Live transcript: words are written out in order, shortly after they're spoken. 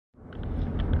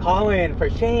Colin, for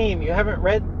shame, you haven't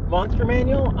read Monster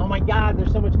Manual? Oh my god,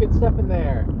 there's so much good stuff in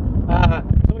there.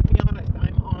 So to be honest,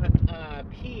 I'm on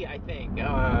P, I think,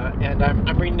 and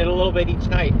I'm reading it a little bit each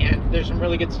night, and there's some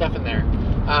really good stuff in there.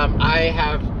 I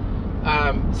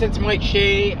have, since Mike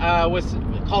Shea was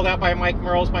called out by Mike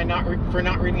Merles for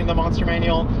not reading the Monster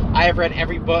Manual, I have read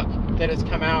every book that has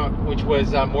come out, which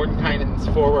was Mordenkainen's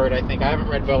Forward, I think. I haven't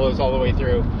read Volo's all the way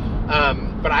through.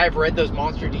 But I have read those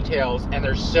monster details, and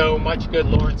there's so much good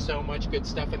lore and so much good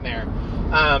stuff in there.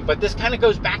 But this kind of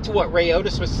goes back to what Ray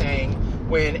Otis was saying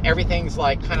when everything's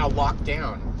like kind of locked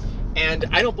down. And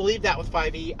I don't believe that with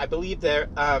 5e. I believe there,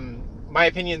 my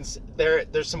opinions,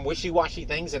 there's some wishy-washy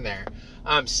things in there.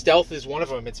 Stealth is one of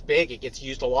them. It's big. It gets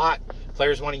used a lot.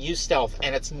 Players want to use stealth,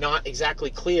 and it's not exactly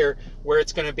clear where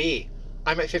it's going to be.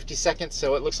 I'm at 50 seconds,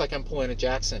 so it looks like I'm pulling a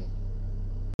Jackson.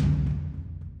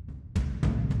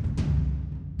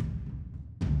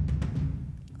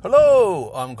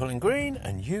 Hello, I'm Colin Green,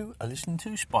 and you are listening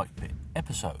to Spike Pit,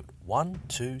 episode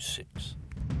 126.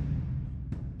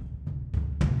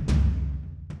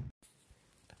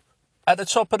 At the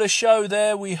top of the show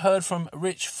there, we heard from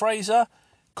Rich Fraser,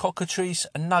 Cockatrice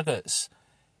Nuggets.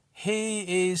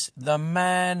 He is the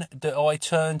man that I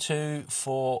turn to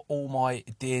for all my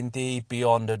D&D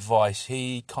Beyond advice.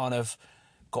 He kind of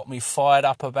got me fired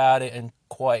up about it and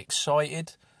quite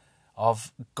excited.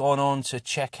 I've gone on to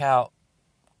check out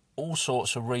all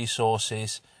sorts of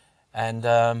resources, and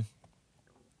I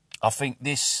think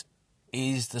this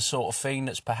is the sort of thing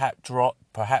that's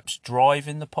perhaps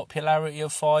driving the popularity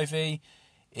of 5e.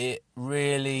 It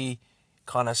really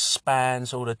kind of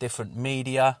spans all the different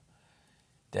media.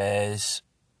 There's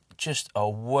just a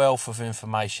wealth of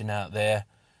information out there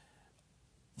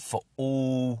for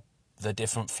all the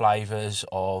different flavours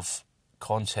of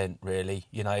content, really.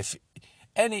 You know, if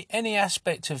any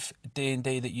aspect of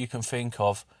D&D that you can think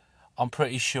of, I'm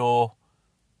pretty sure,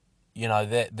 you know,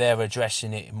 they're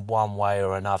addressing it in one way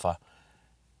or another.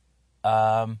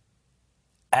 And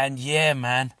yeah,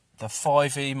 man, the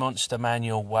 5e Monster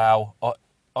Manual, wow.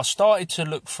 I started to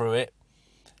look through it,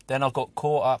 then I got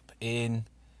caught up in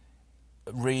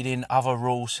reading other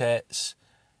rule sets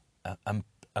and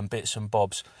bits and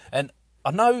bobs. And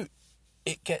I know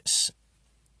it gets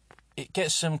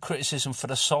some criticism for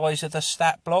the size of the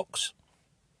stat blocks,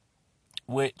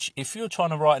 which, if you're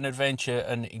trying to write an adventure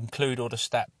and include all the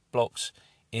stat blocks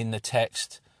in the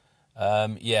text,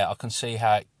 yeah, I can see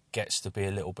how it gets to be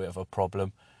a little bit of a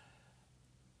problem.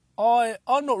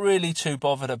 I'm not really too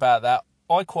bothered about that.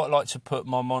 I quite like to put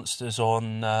my monsters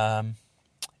on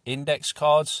index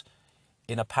cards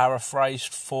in a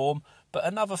paraphrased form. But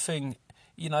another thing,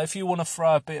 you know, if you want to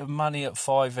throw a bit of money at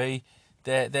 5e,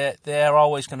 they're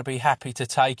always going to be happy to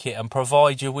take it and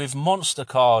provide you with monster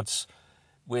cards,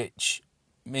 which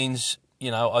means, you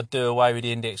know, I do away with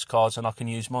the index cards and I can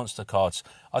use monster cards.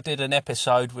 I did an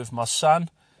episode with my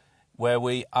son where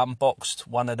we unboxed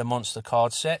one of the monster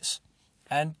card sets,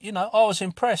 and, you know, I was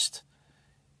impressed.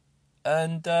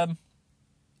 And,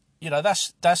 you know,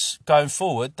 that's going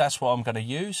forward, that's what I'm going to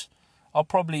use. I'll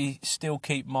probably still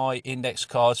keep my index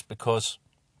cards because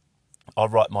I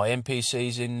write my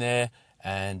NPCs in there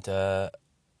and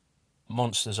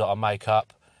monsters that I make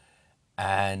up,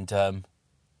 and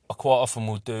I quite often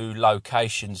will do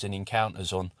locations and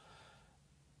encounters on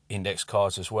index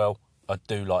cards as well. I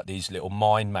do like these little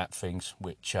mind map things,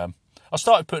 which I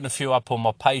started putting a few up on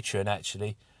my Patreon,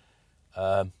 actually,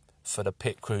 for the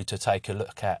pit crew to take a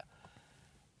look at.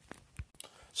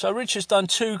 So Rich has done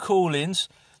 2 call-ins,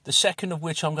 the second of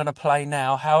which I'm going to play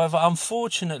now. However,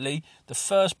 unfortunately, the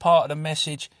first part of the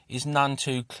message is none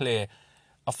too clear.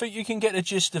 I think you can get the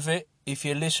gist of it if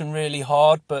you listen really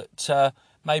hard, but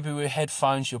maybe with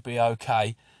headphones you'll be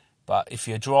okay. But if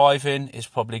you're driving, it's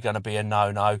probably going to be a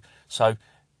no-no. So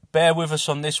bear with us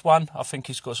on this one. I think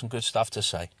he's got some good stuff to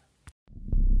say.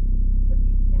 But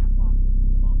these stat blocks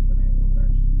in the Monster Manual, they're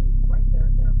huge, right?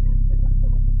 They're immense. They've got so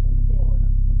much detail in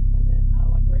them. And then,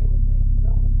 like Ray was saying, you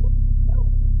go and you look at the spells,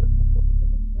 and they're so specific,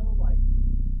 and they're so, like,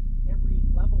 every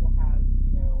level has,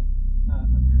 you know,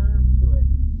 a curve to it.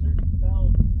 Certain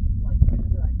spells, like, fit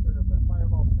into that curve, but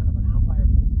Fireball is kind of an outlier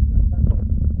because it's so special.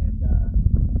 And,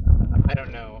 I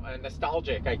don't know,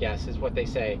 nostalgic, I guess, is what they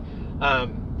say.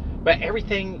 But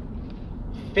everything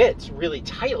fits really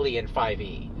tightly in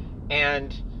 5e.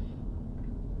 And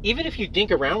even if you dink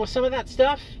around with some of that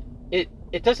stuff,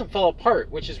 it doesn't fall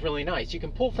apart, which is really nice. You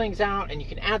can pull things out and you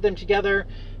can add them together,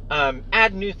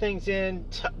 add new things in,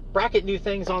 bracket new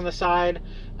things on the side,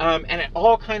 and it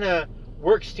all kind of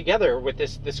works together with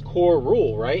this core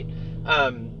rule, right?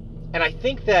 And I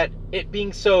think that it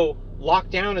being so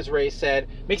locked down, as Ray said,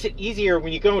 makes it easier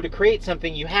when you go to create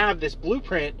something. You have this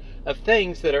blueprint of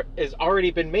things that has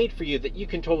already been made for you that you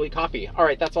can totally copy. All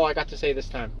right, that's all I got to say this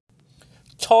time.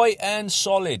 Tight and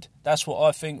solid. That's what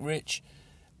I think, Rich.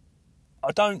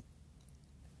 I don't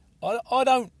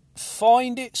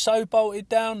find it so bolted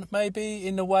down, maybe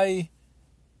in the way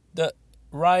that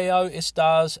Ray Otis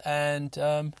does, and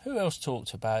who else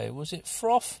talked about it? Was it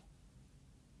Froth?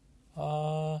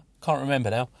 Can't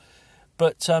remember now.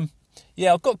 But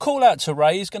yeah, I've got a call out to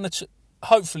Ray. He's going to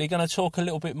hopefully going to talk a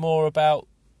little bit more about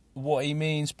what he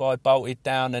means by bolted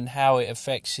down and how it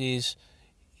affects his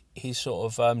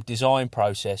sort of design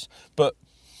process. But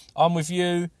I'm with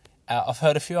you. I've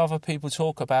heard a few other people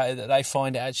talk about it, that they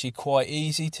find it actually quite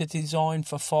easy to design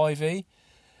for 5e.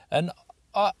 And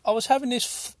I was having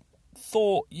this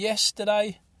thought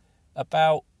yesterday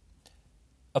about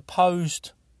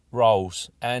opposed roles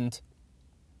and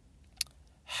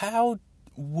how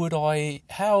did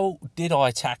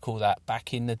I tackle that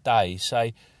back in the day?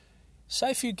 Say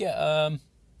if you get a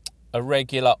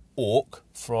regular orc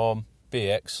from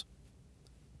BX,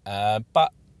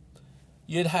 but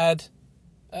you'd had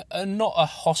not a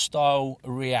hostile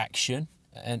reaction,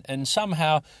 and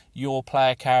somehow your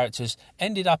player characters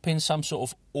ended up in some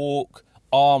sort of orc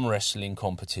arm wrestling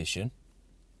competition.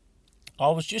 I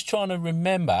was just trying to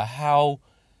remember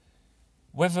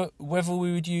whether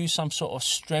we would use some sort of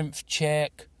strength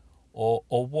check or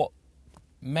what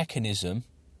mechanism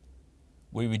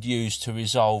we would use to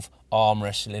resolve arm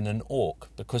wrestling an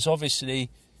orc, because obviously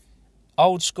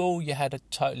old school you had a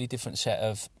totally different set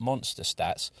of monster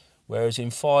stats, whereas in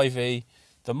 5e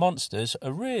the monsters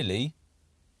are really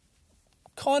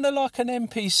kind of like an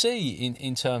NPC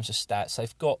in terms of stats.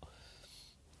 They've got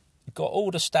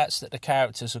all the stats that the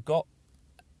characters have got,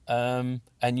 and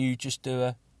you just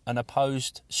do an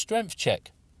opposed strength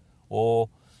check or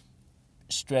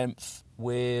strength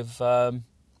with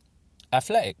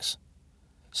athletics.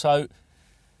 So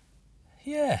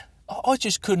yeah, I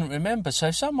just couldn't remember. So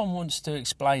if someone wants to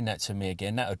explain that to me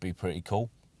again, that would be pretty cool.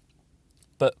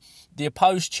 But the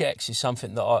opposed checks is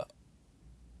something that I,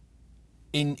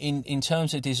 in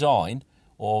terms of design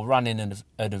or running an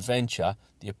adventure,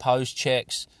 the opposed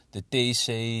checks, the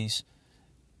DCs,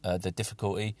 the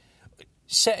difficulty,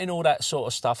 setting all that sort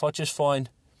of stuff, I just find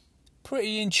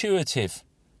pretty intuitive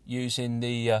using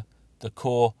the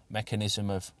core mechanism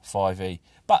of 5e.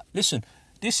 But listen,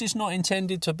 this is not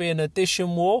intended to be an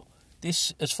addition war.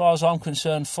 This, as far as I'm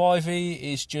concerned, 5e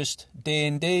is just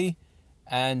D&D,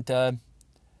 and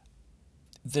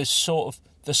the sort of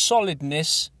the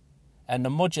solidness and the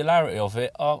modularity of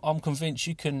it, I'm convinced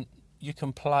you can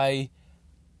play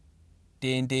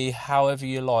D&D however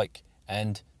you like,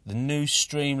 and the new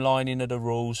streamlining of the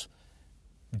rules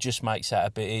just makes that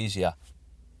a bit easier,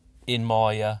 in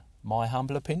my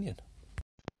humble opinion.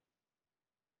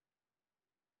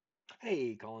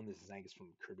 Hey, Colin, this is Angus from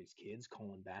Kirby's Kids,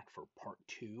 calling back for part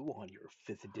 2 on your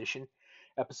 5th edition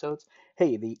episodes.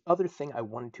 Hey, the other thing I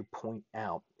wanted to point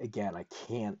out, again, I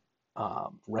can't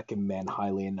recommend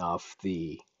highly enough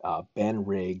the Ben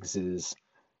Riggs's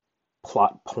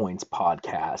Plot Points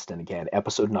podcast, and again,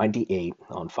 episode 98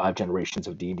 on 5 generations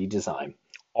of D&D design.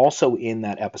 Also in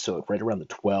that episode, right around the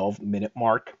 12-minute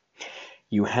mark,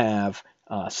 you have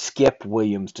Skip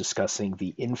Williams discussing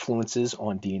the influences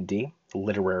on D&D,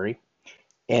 literary,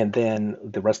 and then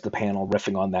the rest of the panel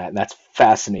riffing on that, and that's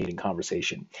fascinating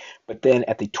conversation. But then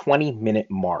at the 20-minute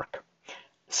mark,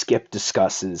 Skip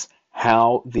discusses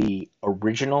how the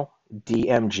original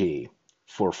DMG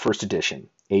for first edition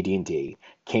AD&D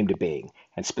came to being,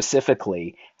 and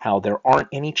specifically how there aren't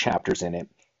any chapters in it,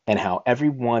 and how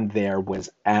everyone there was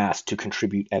asked to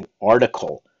contribute an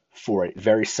article for it,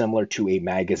 very similar to a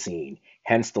magazine,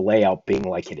 hence the layout being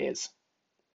like it is.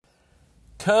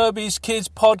 Kirby's Kids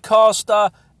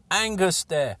podcaster Angus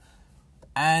there,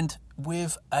 and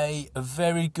with a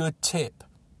very good tip.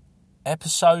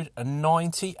 Episode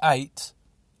 98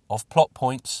 of Plot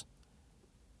Points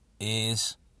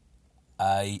is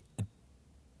a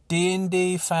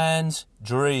D&D fan's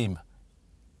dream.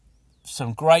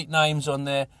 Some great names on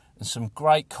there and some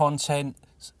great content,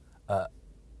 a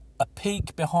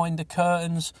peek behind the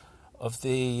curtains of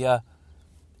the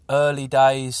early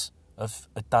days of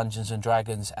Dungeons and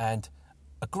Dragons, and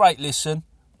a great listen.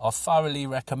 I thoroughly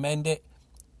recommend it,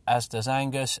 as does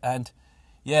Angus. And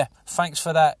yeah, thanks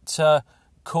for that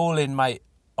call in, mate.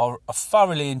 I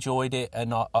thoroughly enjoyed it,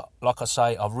 and like I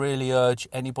say, I really urge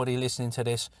anybody listening to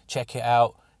this, check it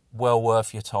out. Well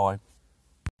worth your time.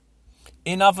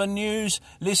 In other news,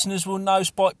 listeners will know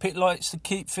Spike Pit likes to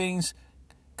keep things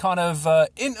kind of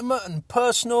intimate and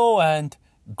personal and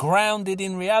grounded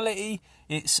in reality.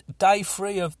 It's day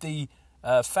 3 of the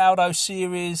Faldo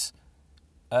Series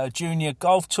junior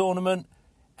golf tournament,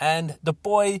 and the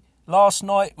boy last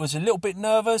night was a little bit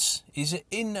nervous. He's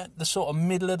in the sort of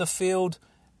middle of the field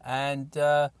and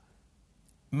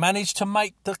managed to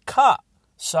make the cut.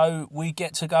 So we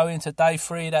get to go into day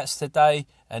 3, that's today,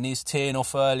 and he's teeing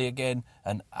off early again,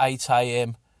 an 8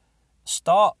 a.m.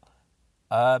 start.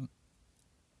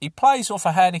 He plays off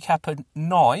a handicap of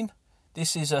 9.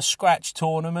 This is a scratch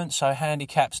tournament, so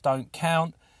handicaps don't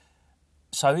count.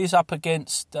 So he's up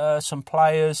against some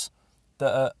players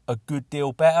that are a good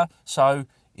deal better. So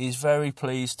he's very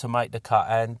pleased to make the cut.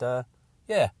 And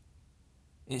yeah,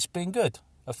 it's been good.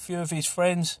 A few of his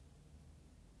friends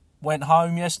went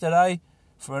home yesterday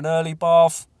for an early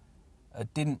bath.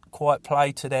 Didn't quite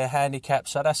play to their handicap,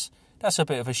 so that's a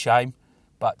bit of a shame.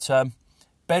 But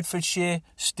Bedfordshire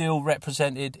still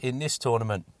represented in this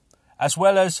tournament, as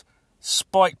well as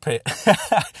Spike Pit.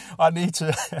 I need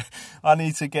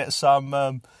to get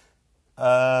some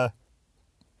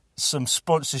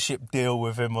sponsorship deal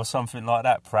with him or something like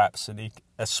that, perhaps. And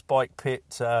a Spike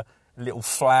Pit little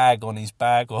flag on his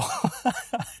bag or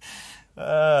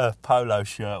polo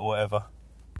shirt, whatever.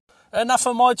 Enough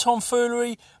of my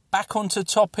tomfoolery. Back onto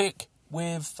topic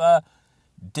with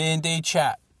D&D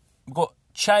chat. We've got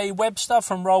Che Webster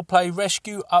from Roleplay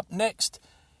Rescue up next.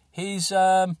 He's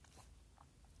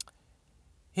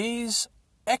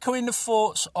echoing the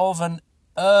thoughts of an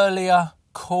earlier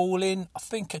call-in, I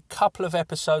think a couple of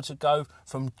episodes ago,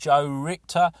 from Joe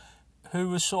Richter, who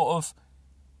was sort of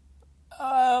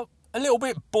a little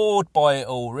bit bored by it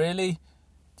all, really.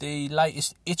 The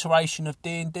latest iteration of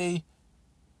D&D,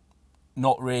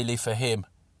 not really for him.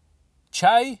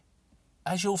 Che,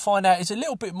 as you'll find out, is a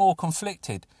little bit more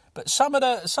conflicted, but some of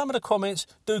the comments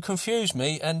do confuse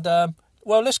me, and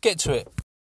well, let's get to it.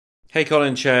 Hey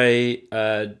Colin, Che,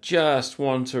 just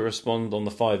want to respond on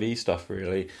the 5e stuff,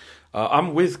 really.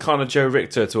 I'm with kind of Joe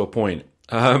Richter to a point.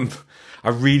 I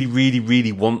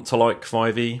really want to like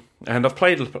 5e, and I've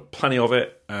played plenty of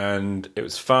it, and it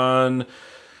was fun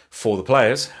for the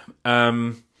players.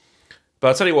 But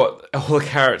I'll tell you what, all the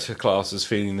character classes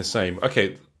feeling the same.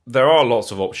 Okay, there are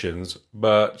lots of options,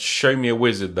 but show me a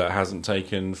wizard that hasn't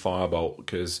taken Firebolt,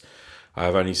 because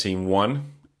I've only seen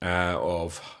one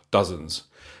of dozens.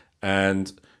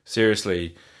 And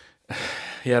seriously,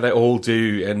 yeah, they all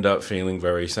do end up feeling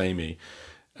very samey.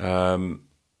 And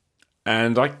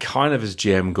I kind of, as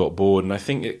GM, got bored. And I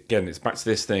think, again, it's back to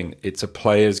this thing. It's a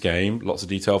player's game. Lots of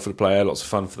detail for the player, lots of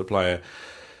fun for the player.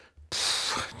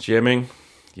 GMing,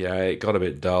 yeah, it got a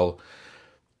bit dull.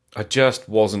 I just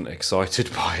wasn't excited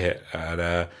by it.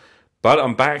 And, but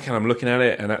I'm back and I'm looking at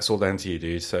it, and that's all down to you,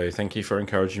 dude. So thank you for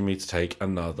encouraging me to take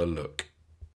another look.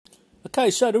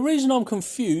 Okay, so the reason I'm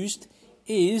confused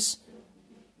is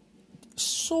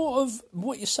sort of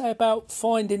what you say about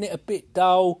finding it a bit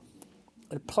dull,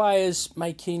 the players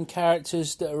making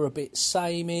characters that are a bit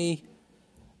samey.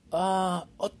 I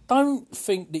don't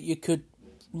think that you could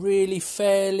really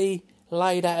fairly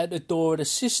lay that at the door of the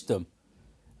system.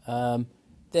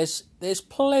 There's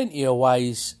plenty of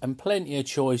ways and plenty of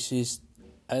choices,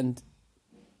 and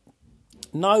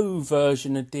no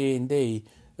version of D&D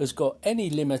has got any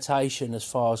limitation as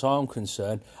far as I'm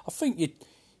concerned. I think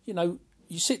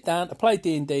you sit down to play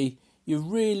D&D, you're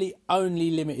really only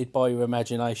limited by your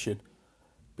imagination,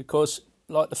 because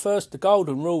like the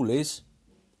golden rule is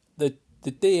the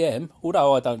DM,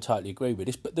 although I don't totally agree with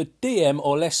this, but the DM,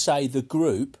 or let's say the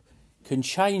group, can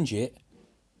change it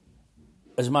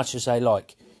as much as they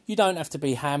like. You don't have to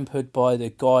be hampered by the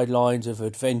guidelines of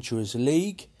Adventurers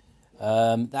League.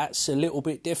 That's a little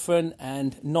bit different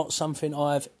and not something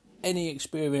I have any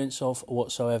experience of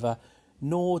whatsoever,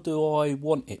 nor do I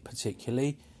want it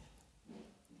particularly.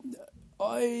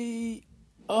 I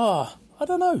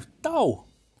don't know, dull.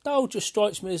 Dull just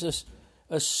strikes me as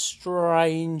a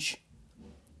strange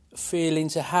feeling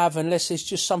to have, unless there's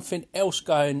just something else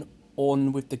going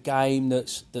on with the game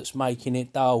that's making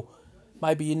it dull.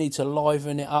 Maybe you need to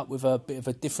liven it up with a bit of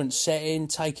a different setting,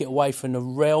 take it away from the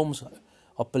realms.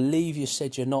 I believe you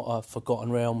said you're not a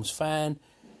Forgotten Realms fan.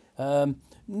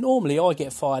 Normally I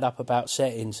get fired up about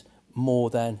settings more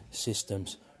than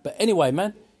systems. But anyway,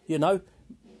 man,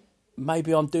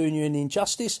 maybe I'm doing you an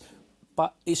injustice,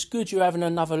 but it's good you're having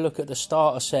another look at the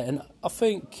starter set, and I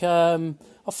think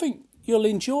you'll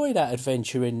enjoy that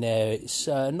adventure in there. It's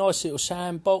a nice little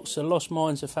sandbox, the Lost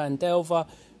Mines of Phandelver,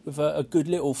 with a good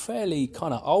little, fairly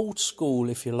kind of old school,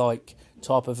 if you like,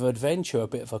 type of adventure, a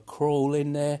bit of a crawl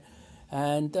in there,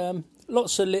 and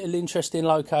lots of little interesting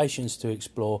locations to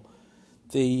explore.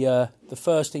 The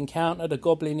first encounter, the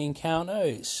goblin encounter,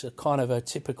 it's a kind of a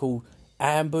typical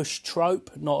ambush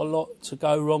trope. Not a lot to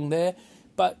go wrong there.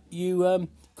 But you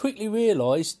quickly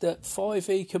realise that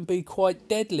 5e can be quite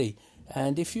deadly.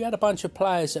 And if you had a bunch of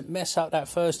players that mess up that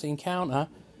first encounter,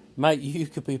 mate, you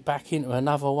could be back into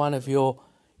another one of your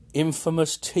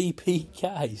infamous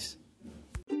TPKs.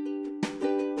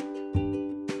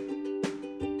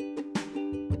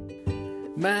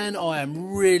 Man, I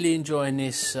am really enjoying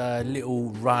this little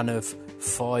run of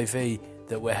 5e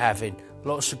that we're having.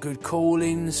 Lots of good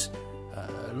call-ins,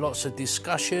 lots of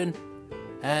discussion,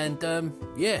 and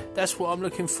yeah, that's what I'm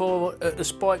looking for at the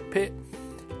Spike Pit.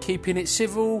 Keeping it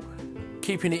civil,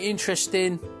 keeping it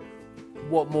interesting.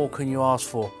 What more can you ask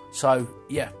for? So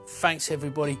yeah, thanks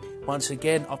everybody once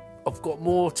again. I've got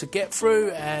more to get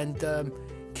through, and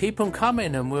keep them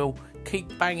coming, and we'll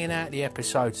keep banging out the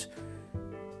episodes.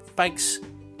 Thanks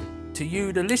to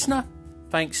you, the listener.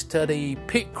 Thanks to the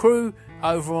pit crew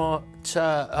over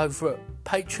at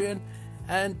Patreon.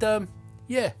 And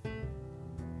yeah,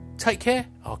 take care.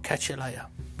 I'll catch you later.